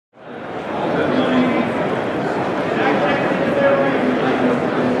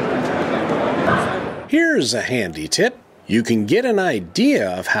Here's a handy tip. You can get an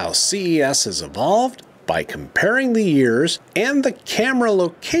idea of how CES has evolved by comparing the years and the camera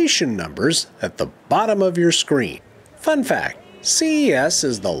location numbers at the bottom of your screen. Fun fact, CES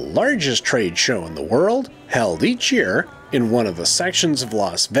is the largest trade show in the world, held each year in one of the sections of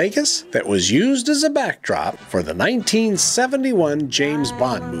Las Vegas that was used as a backdrop for the 1971 James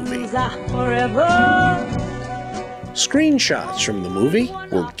Bond movie. Screenshots from the movie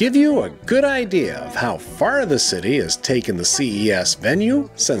will give you a good idea of how far the city has taken the CES venue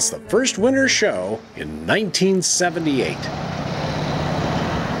since the first winter show in 1978.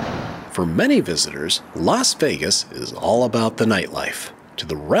 For many visitors, Las Vegas is all about the nightlife. To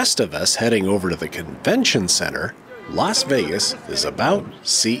the rest of us heading over to the convention center, Las Vegas is about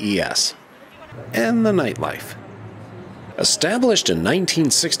CES and the nightlife. Established in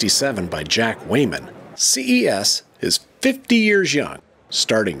 1967 by Jack Wayman, CES is 50 years young,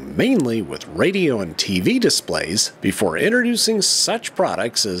 starting mainly with radio and TV displays before introducing such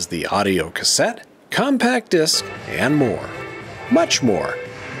products as the audio cassette, compact disc, and more. Much more.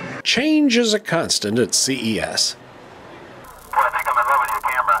 Change is a constant at CES. I think I'm in love with your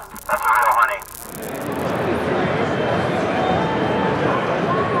camera. That's a real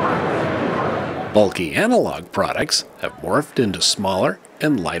honey. Bulky analog products have morphed into smaller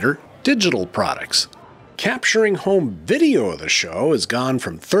and lighter digital products. Capturing home video of the show has gone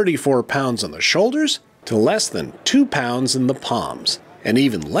from 34 pounds on the shoulders to less than 2 pounds in the palms, and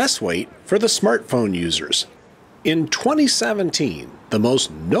even less weight for the smartphone users. In 2017, the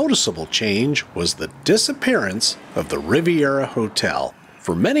most noticeable change was the disappearance of the Riviera Hotel.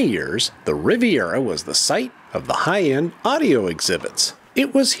 For many years, the Riviera was the site of the high-end audio exhibits.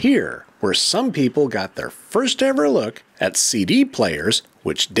 It was here where some people got their first ever look at CD players,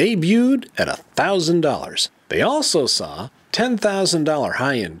 which debuted at $1,000. They also saw $10,000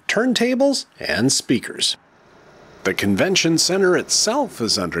 high-end turntables and speakers. The convention center itself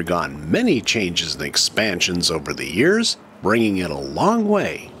has undergone many changes and expansions over the years, bringing it a long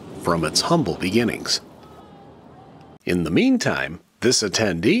way from its humble beginnings. In the meantime, this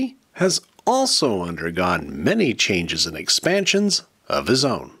attendee has also undergone many changes and expansions of his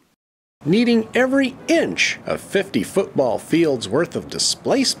own. Needing every inch of 50 football fields worth of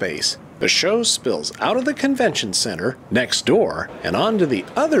display space, the show spills out of the convention center next door and onto the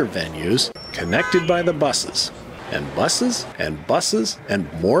other venues connected by the buses. And buses, and buses,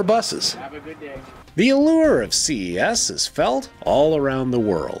 and more buses. The allure of CES is felt all around the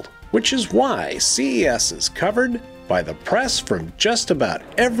world, which is why CES is covered by the press from just about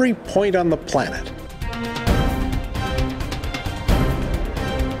every point on the planet.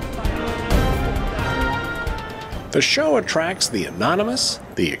 The show attracts the anonymous,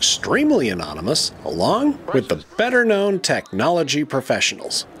 the extremely anonymous, along with the better-known technology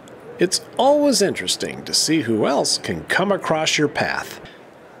professionals. It's always interesting to see who else can come across your path.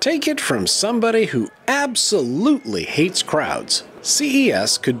 Take it from somebody who absolutely hates crowds.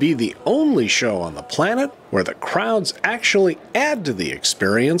 CES could be the only show on the planet where the crowds actually add to the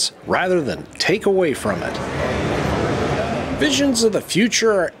experience rather than take away from it. Visions of the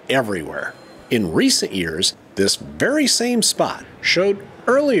future are everywhere. In recent years, this very same spot showed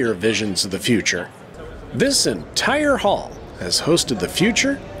earlier visions of the future. This entire hall has hosted the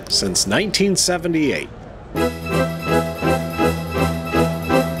future since 1978.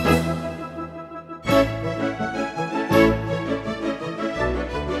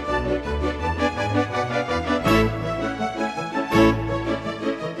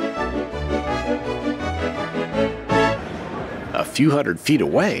 A few hundred feet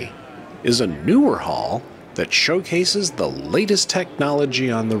away is a newer hall that showcases the latest technology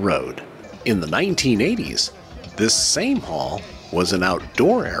on the road. In the 1980s, this same hall was an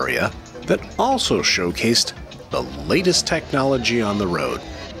outdoor area that also showcased the latest technology on the road.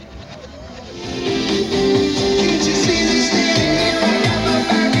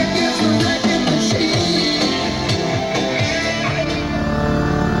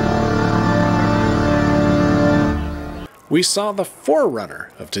 We saw the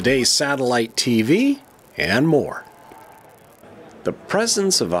forerunner of today's satellite TV and more. The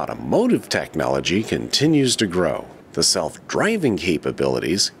presence of automotive technology continues to grow. The self-driving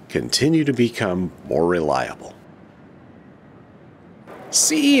capabilities continue to become more reliable.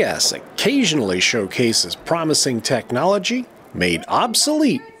 CES occasionally showcases promising technology made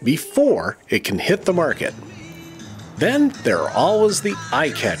obsolete before it can hit the market. Then there are always the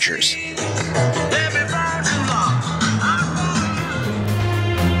eye-catchers.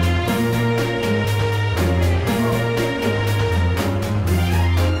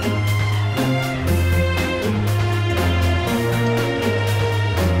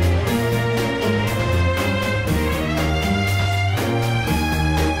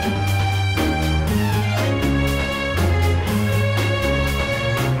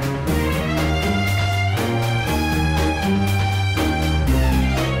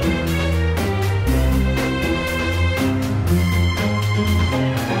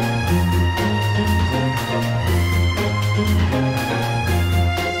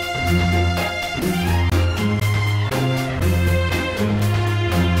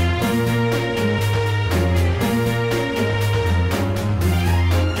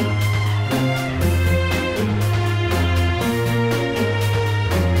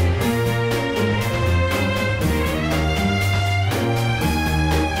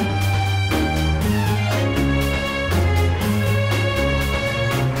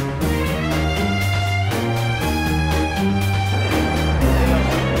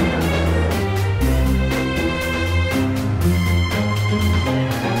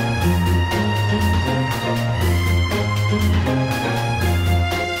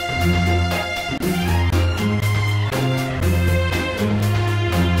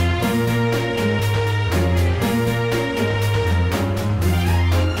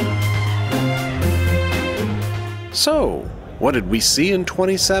 So, what did we see in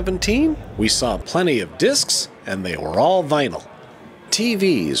 2017? We saw plenty of discs, and they were all vinyl.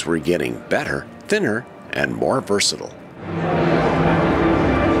 TVs were getting better, thinner, and more versatile.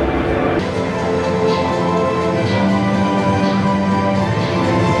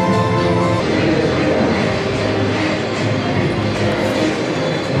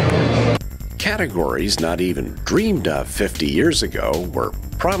 Categories not even dreamed of 50 years ago were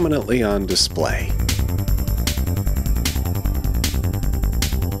prominently on display.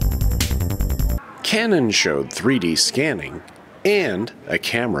 Canon showed 3D scanning and a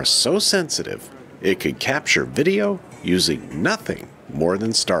camera so sensitive it could capture video using nothing more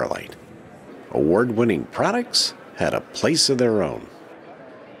than starlight. Award-winning products had a place of their own.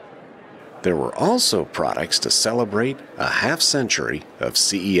 There were also products to celebrate a half-century of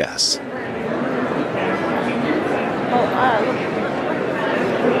CES.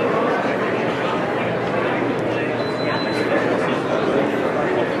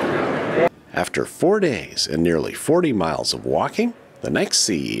 After 4 days and nearly 40 miles of walking, the next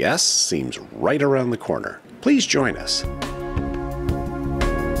CES seems right around the corner. Please join us.